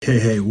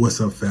Hey, what's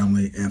up,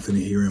 family? Anthony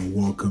here, and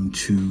welcome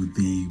to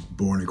the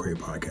Born to Create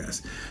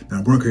podcast.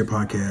 Now, Born to Create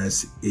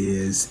podcast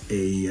is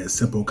a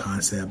simple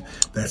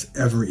concept that's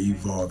ever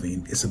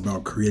evolving. It's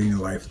about creating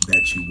a life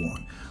that you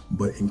want.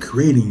 But in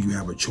creating, you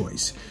have a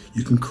choice.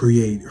 You can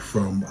create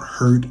from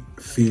hurt,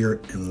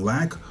 fear, and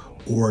lack,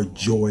 or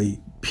joy,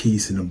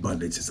 peace, and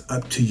abundance. It's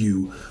up to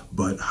you,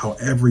 but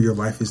however your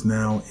life is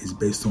now is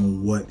based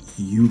on what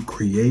you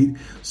create.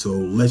 So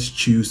let's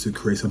choose to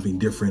create something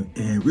different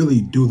and really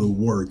do the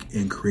work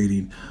in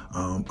creating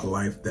a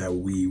life that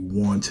we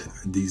want,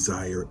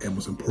 desire, and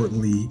most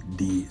importantly,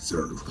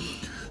 deserve.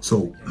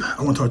 So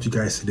I want to talk to you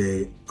guys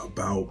today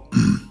about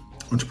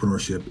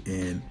entrepreneurship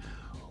and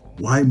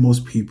why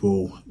most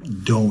people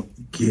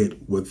don't get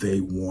what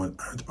they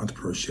want out of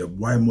entrepreneurship,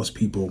 why most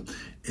people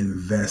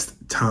invest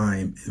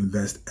time,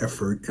 invest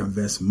effort,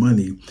 invest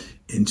money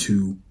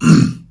into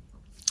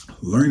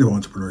learning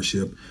about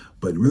entrepreneurship,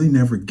 but really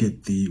never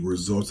get the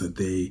results that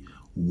they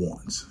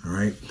want. All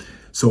right.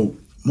 So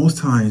most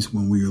times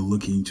when we are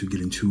looking to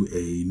get into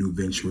a new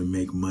venture and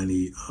make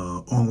money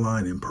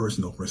online, in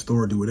person, open a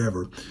store, do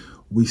whatever,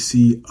 we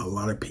see a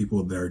lot of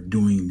people that are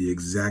doing the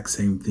exact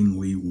same thing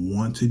we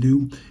want to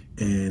do.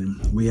 And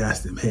we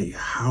ask them, hey,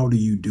 how do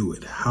you do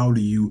it? How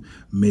do you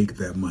make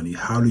that money?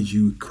 How did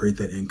you create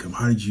that income?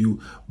 How did you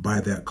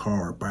buy that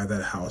car, buy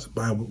that house,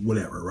 buy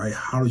whatever, right?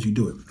 How did you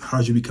do it? How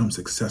did you become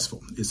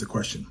successful is the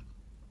question.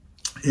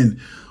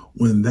 And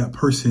when that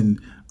person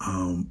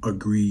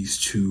agrees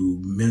to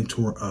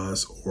mentor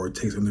us or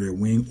takes under their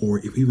wing, or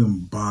if we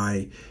even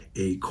buy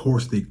a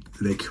course they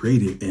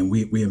created and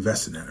we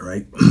invest in that,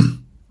 right?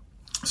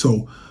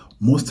 So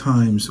most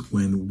times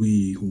when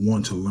we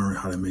want to learn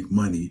how to make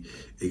money,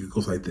 it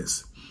goes like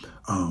this.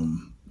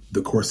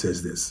 The course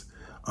says this.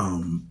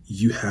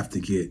 You have to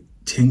get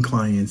 10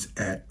 clients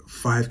at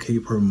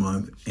 $5,000 per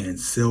month and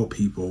sell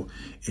people.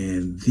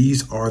 And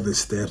these are the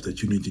steps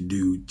that you need to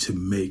do to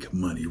make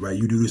money, right?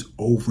 You do this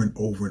over and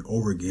over and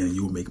over again,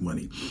 you will make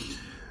money.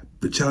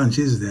 The challenge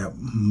is that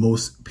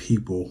most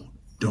people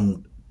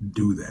don't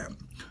do that.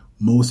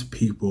 Most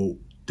people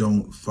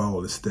don't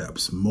follow the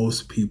steps.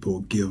 Most people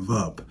give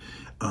up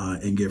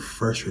and get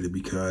frustrated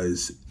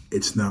because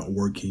it's not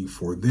working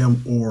for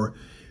them, or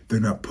they're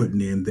not putting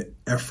in the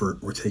effort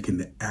or taking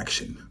the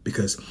action,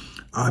 because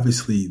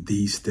obviously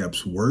these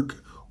steps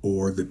work,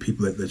 or the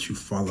people that you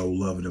follow,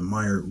 love, and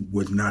admire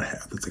would not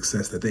have the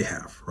success that they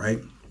have, right?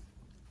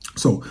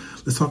 So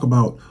let's talk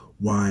about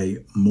why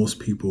most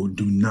people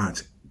do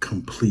not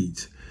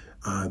complete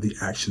the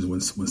actions.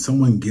 When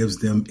someone gives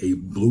them a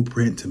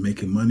blueprint to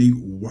making money,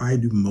 why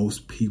do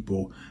most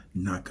people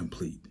not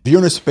complete? If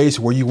you're in a space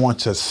where you want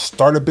to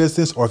start a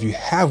business, or if you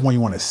have one you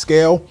want to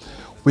scale,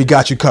 we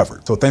got you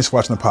covered. So thanks for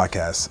watching the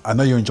podcast. I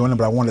know you're enjoying it,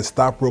 but I want to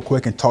stop real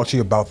quick and talk to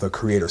you about the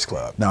Creators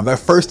Club. Now, that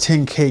first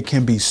 10K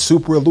can be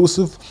super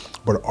elusive,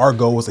 but our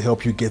goal is to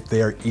help you get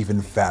there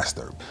even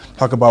faster.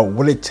 Talk about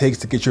what it takes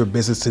to get your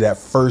business to that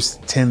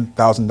first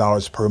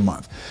 $10,000 per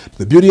month.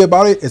 The beauty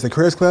about it is the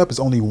Creators Club is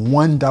only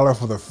 $1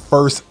 for the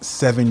first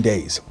 7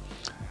 days.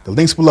 The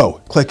link's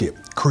below. Click it.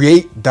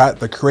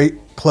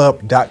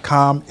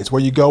 create.thecreateclub.com. It's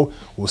where you go.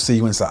 We'll see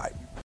you inside.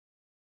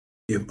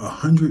 If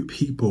 100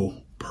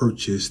 people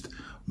purchased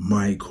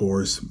my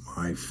course,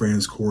 my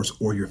friend's course,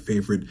 or your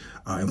favorite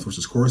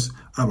influencer's course,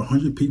 out of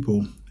 100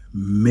 people,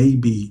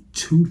 maybe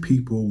 2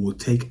 people will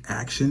take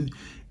action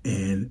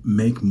and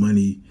make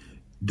money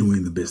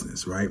doing the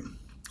business, right?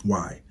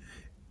 Why?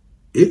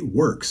 It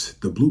works.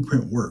 The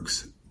blueprint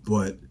works,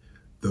 but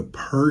the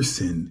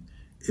person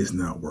is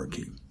not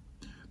working.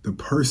 The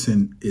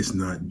person is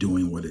not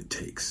doing what it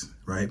takes,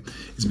 right?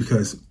 It's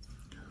because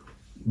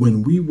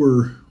when we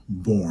were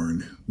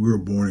born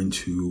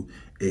into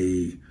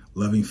a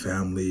loving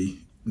family,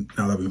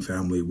 not loving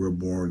family. We're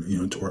born,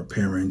 to our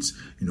parents,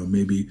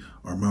 maybe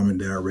our mom and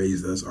dad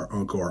raised us, our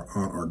uncle, our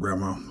aunt, our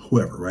grandma,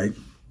 whoever, right?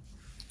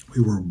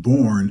 We were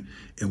born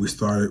and we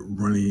started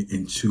running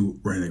a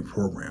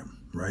program,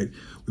 right?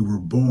 We were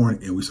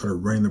born and we started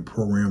running the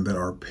program that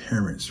our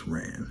parents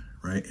ran,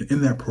 right? And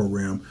in that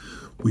program,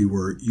 we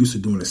were used to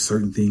doing a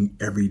certain thing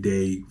every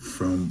day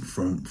from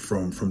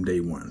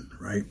day one,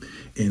 right?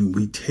 And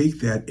we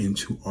take that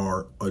into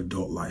our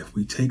adult life.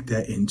 We take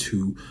that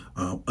into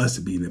us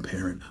being a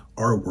parent,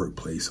 our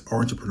workplace,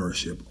 our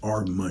entrepreneurship,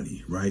 our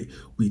money, right?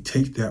 We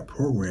take that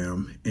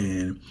program,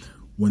 and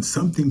when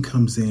something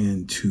comes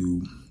in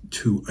to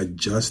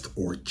adjust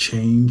or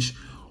change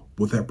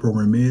what that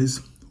program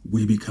is,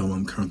 we become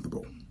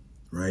uncomfortable,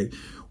 right?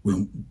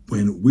 When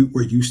we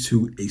were used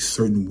to a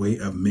certain way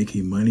of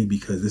making money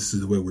because this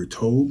is the way we're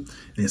told,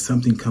 and if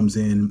something comes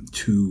in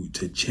to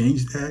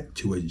change that,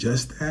 to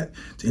adjust that,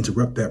 to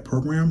interrupt that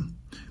program,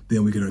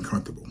 then we get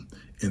uncomfortable.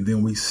 And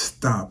then we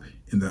stop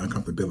in the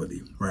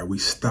uncomfortability, right? We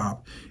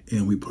stop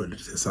and we put it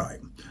to the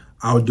side.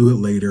 I'll do it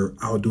later.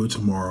 I'll do it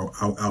tomorrow.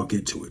 I'll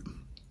get to it.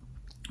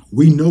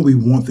 We know we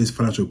want this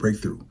financial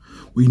breakthrough.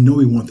 We know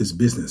we want this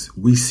business.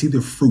 We see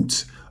the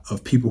fruits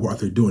of people who are out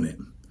there doing it.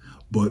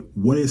 But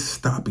what is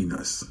stopping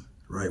us,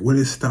 right? What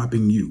is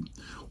stopping you?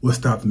 What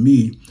stopped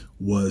me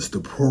was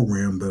the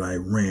program that I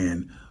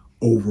ran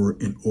over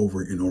and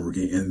over and over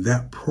again. And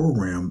that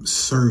program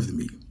served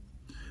me.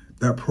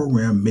 That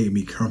program made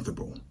me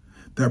comfortable.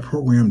 That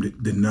program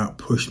did not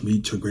push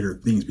me to greater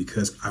things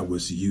because I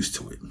was used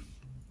to it.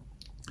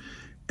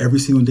 Every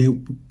single day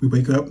we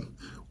wake up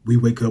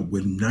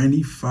with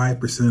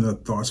 95% of the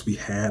thoughts we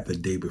had the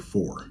day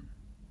before,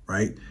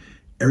 right?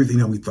 Everything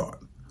that we thought.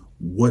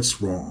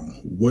 What's wrong?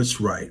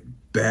 What's right?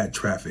 Bad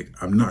traffic.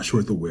 I'm not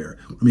sure what to wear.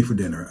 Let me for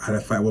dinner. I had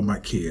a fight with my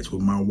kids,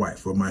 with my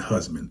wife, with my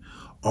husband.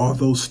 All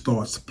those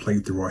thoughts play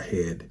through our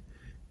head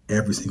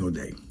every single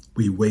day.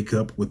 We wake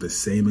up with the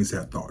same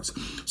exact thoughts.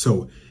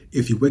 So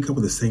if you wake up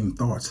with the same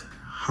thoughts,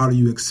 how do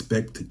you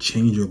expect to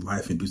change your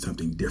life and do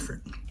something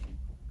different?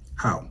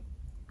 How?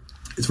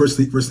 It's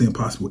virtually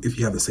impossible if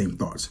you have the same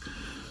thoughts.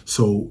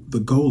 So the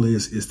goal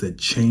is to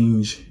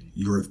change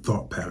your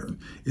thought pattern.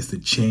 It's to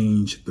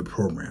change the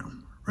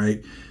program,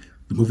 right?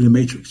 The movie The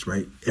Matrix,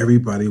 right?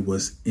 Everybody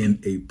was in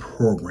a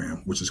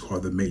program, which is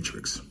called The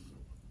Matrix.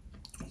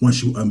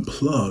 Once you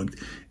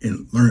unplugged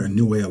and learn a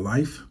new way of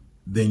life,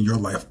 then your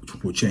life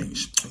will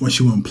change. Once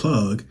you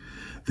unplug,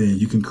 then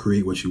you can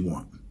create what you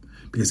want.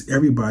 Because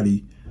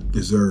everybody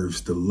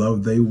deserves the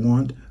love they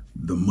want,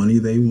 the money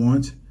they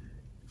want,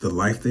 the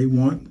life they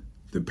want,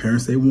 the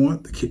parents they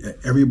want, the kid,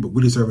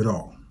 we deserve it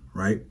all,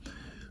 right?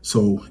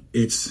 So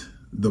it's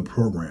the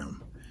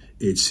program.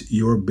 It's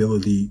your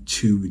ability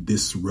to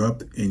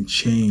disrupt and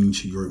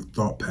change your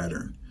thought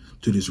pattern,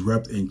 to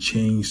disrupt and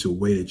change the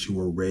way that you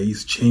were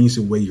raised, change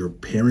the way your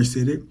parents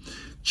did it,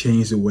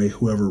 change the way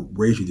whoever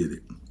raised you did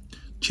it,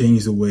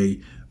 change the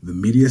way the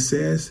media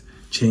says,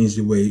 change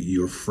the way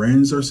your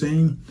friends are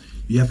saying.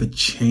 You have to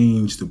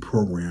change the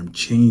program,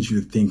 change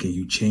your thinking,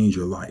 you change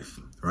your life,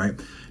 right?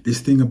 This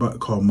thing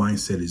called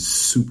mindset is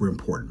super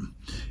important.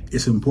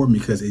 It's important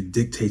because it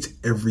dictates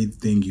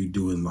everything you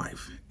do in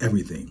life,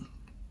 everything.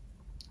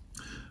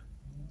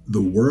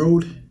 The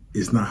world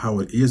is not how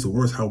it is. The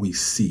world is how we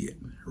see it,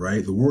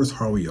 right? The world is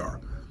how we are.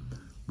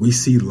 We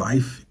see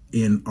life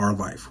in our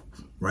life,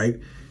 right?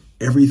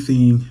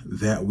 Everything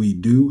that we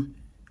do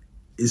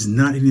is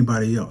not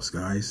anybody else,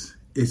 guys.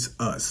 It's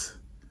us.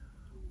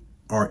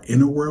 Our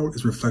inner world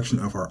is a reflection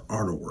of our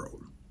outer world.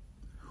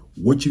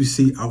 What you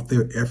see out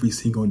there every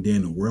single day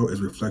in the world is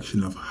a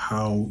reflection of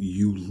how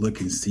you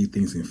look and see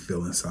things and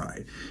feel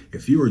inside.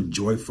 If you are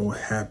joyful,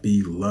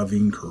 happy,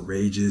 loving,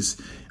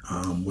 courageous,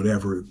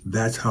 whatever,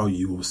 that's how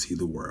you will see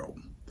the world.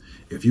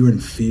 If you're in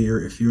fear,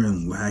 if you're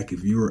in lack,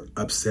 if you're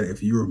upset,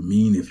 if you're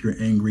mean, if you're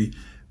angry,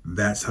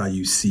 that's how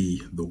you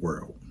see the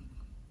world.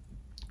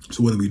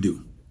 So what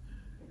do?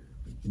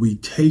 We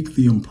take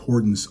the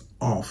importance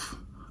off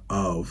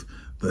of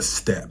the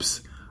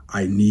steps.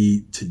 I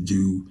need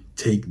to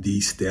take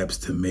these steps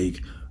to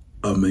make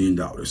 $1 million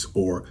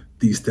or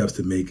these steps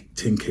to make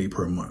 10K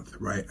per month,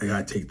 right? I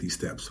gotta take these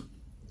steps.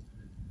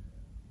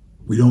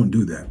 We don't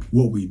do that.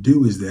 What we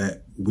do is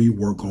that we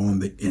work on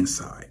the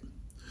inside.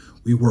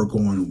 We work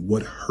on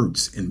what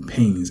hurts and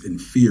pains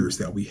and fears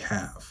that we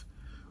have.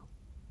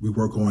 We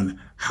work on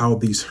how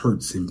these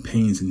hurts and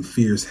pains and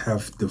fears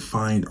have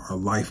defined our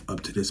life up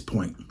to this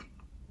point.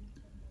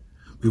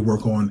 We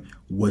work on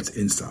what's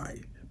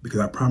inside. Because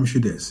I promise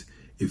you this,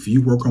 if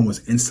you work on what's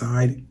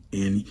inside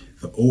and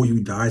the old you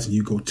dies and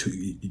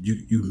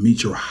you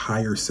meet your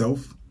higher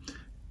self,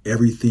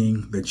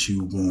 everything that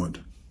you want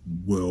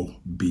will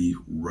be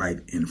right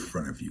in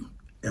front of you.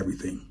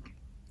 Everything.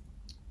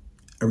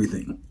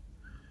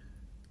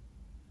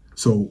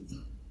 So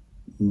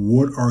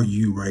what are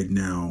you right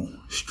now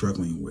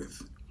struggling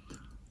with?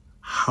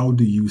 How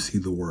do you see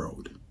the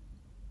world?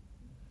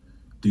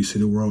 Do you see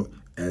the world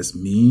as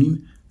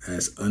mean,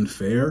 as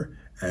unfair,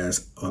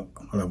 as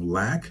of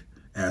lack,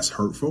 as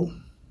hurtful?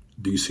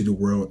 Do you see the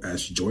world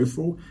as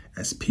joyful,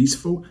 as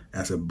peaceful,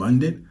 as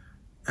abundant?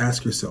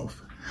 Ask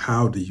yourself,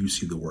 how do you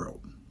see the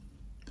world?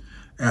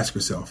 Ask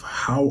yourself,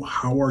 how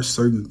are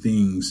certain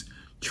things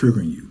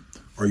triggering you?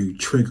 Are you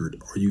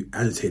triggered? Are you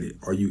agitated?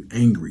 Are you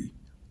angry?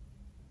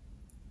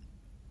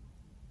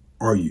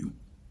 Are you?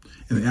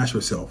 And then ask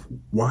yourself,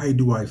 why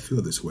do I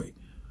feel this way?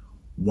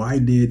 Why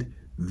did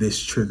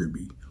this trigger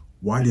me?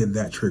 Why did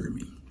that trigger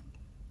me?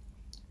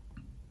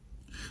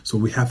 So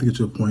we have to get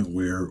to a point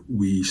where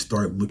we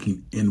start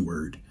looking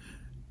inward,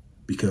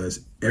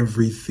 because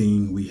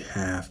everything we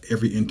have,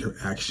 every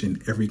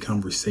interaction, every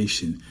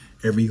conversation,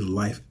 every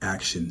life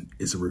action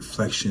is a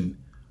reflection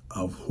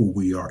of who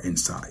we are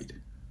inside.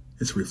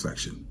 It's a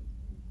reflection.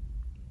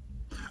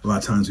 A lot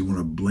of times we want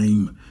to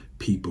blame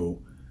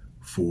people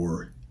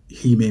for,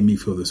 he made me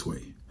feel this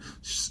way.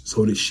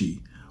 So did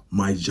she,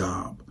 my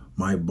job,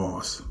 my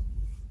boss,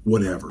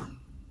 whatever,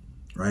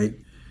 right?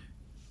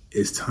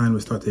 It's time to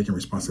start taking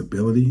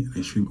responsibility and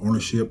extreme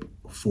ownership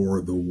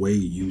for the way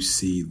you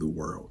see the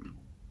world.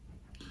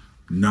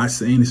 Not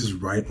saying this is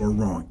right or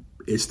wrong.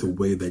 It's the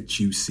way that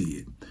you see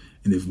it.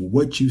 And if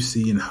what you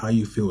see and how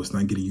you feel is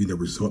not getting you the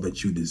result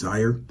that you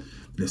desire,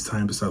 then it's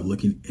time to start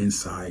looking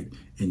inside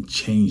and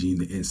changing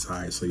the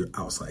inside so your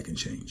outside can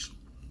change.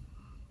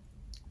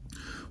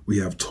 We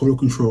have total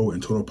control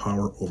and total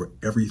power over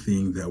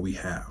everything that we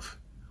have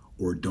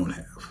or don't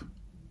have.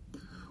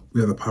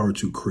 We have the power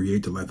to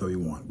create the life that we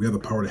want. We have the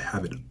power to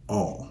have it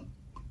all.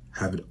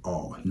 Have it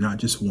all, not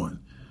just one.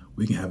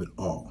 We can have it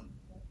all.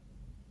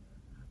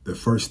 The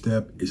first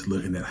step is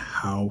looking at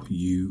how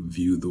you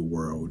view the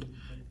world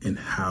and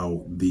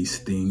how these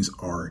things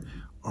are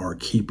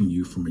keeping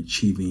you from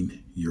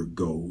achieving your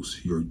goals,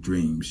 your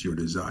dreams, your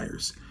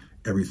desires,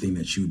 everything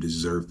that you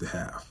deserve to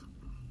have.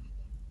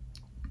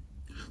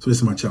 So this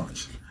is my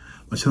challenge.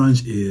 My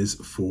challenge is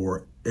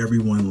for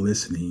everyone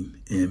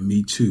listening, and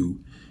me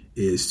too,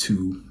 is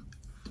to,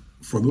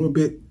 for a little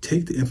bit,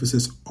 take the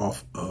emphasis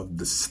off of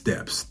the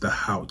steps, the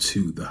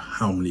how-to, the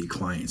how many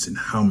clients and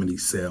how many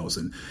sales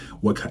and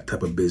what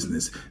type of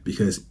business.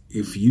 Because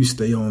if you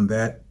stay on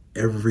that,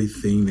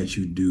 everything that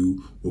you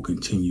do will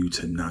continue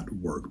to not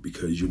work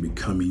because you're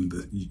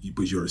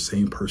you're the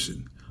same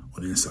person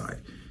on the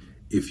inside.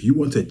 If you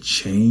want to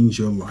change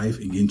your life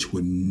and get into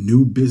a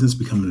new business,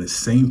 becoming the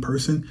same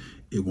person,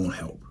 it won't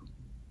help.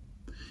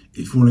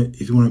 If you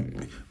want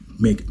to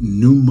make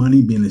new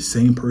money being the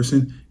same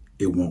person,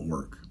 it won't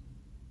work.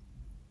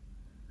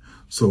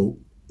 So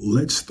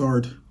let's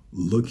start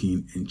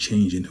looking and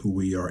changing who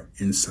we are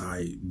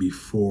inside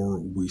before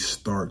we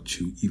start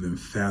to even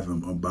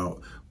fathom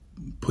about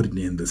putting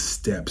in the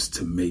steps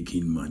to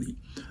making money.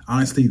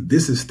 Honestly,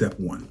 this is step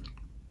one.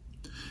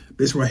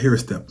 This right here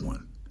is step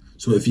one.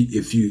 So if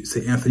you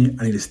say, Anthony,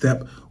 I need a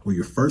step, well,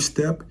 your first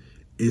step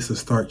is to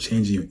start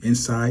changing your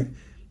inside.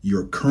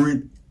 The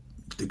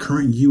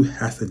current you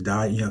has to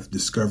die. You have to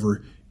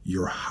discover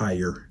your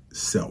higher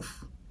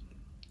self.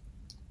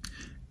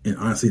 And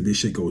honestly, this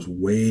shit goes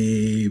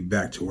way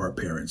back to our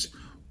parents.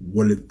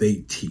 What did they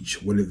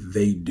teach? What did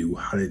they do?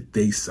 How did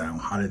they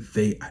sound? How did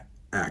they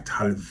act?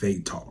 How did they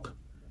talk?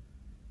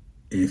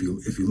 And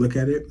if you look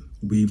at it,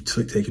 we've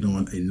taken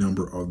on a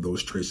number of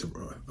those traits of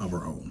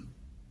our own,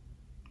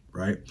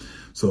 right?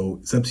 So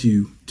it's up to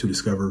you to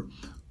discover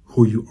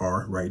who you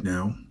are right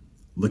now.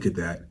 Look at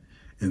that,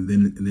 and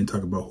then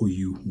talk about who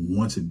you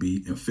want to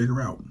be and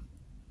figure out.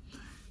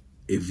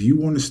 If you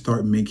want to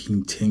start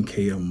making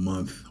 $10K a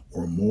month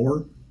or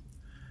more,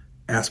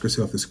 ask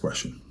yourself this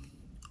question: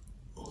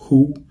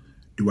 who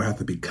do I have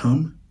to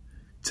become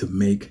to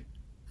make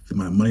the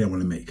amount of money I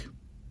want to make?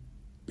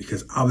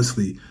 Because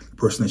obviously the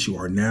person that you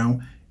are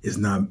now is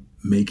not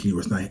making, or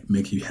it's not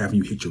having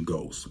you hit your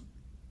goals.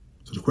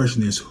 So the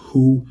question is,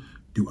 who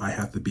do I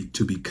have to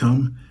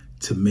become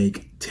to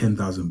make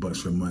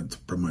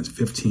 $10,000 per month,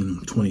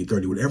 15, 20,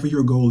 30, whatever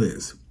your goal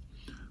is?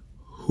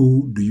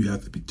 Who do you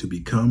have to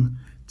become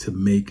to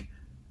make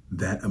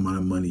that amount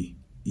of money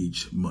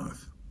each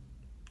month,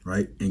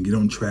 right? And get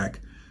on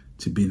track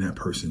to being that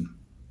person,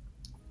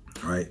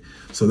 all right?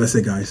 So that's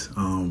it, guys.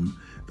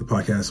 The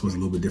podcast was a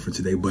little bit different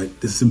today, but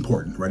this is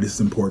important, right? This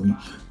is important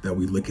that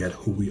we look at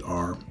who we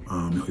are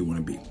and who we want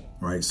to be,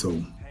 right?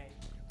 So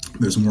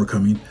there's more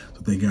coming.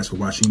 So thank you guys for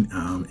watching.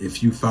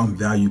 If you found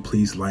value,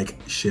 please like,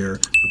 share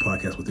the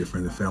podcast with your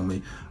friends and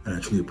family. And I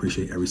truly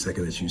appreciate every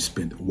second that you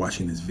spent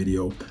watching this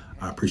video.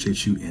 I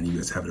appreciate you, and you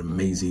guys have an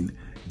amazing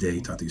day.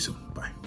 Talk to you soon. Bye.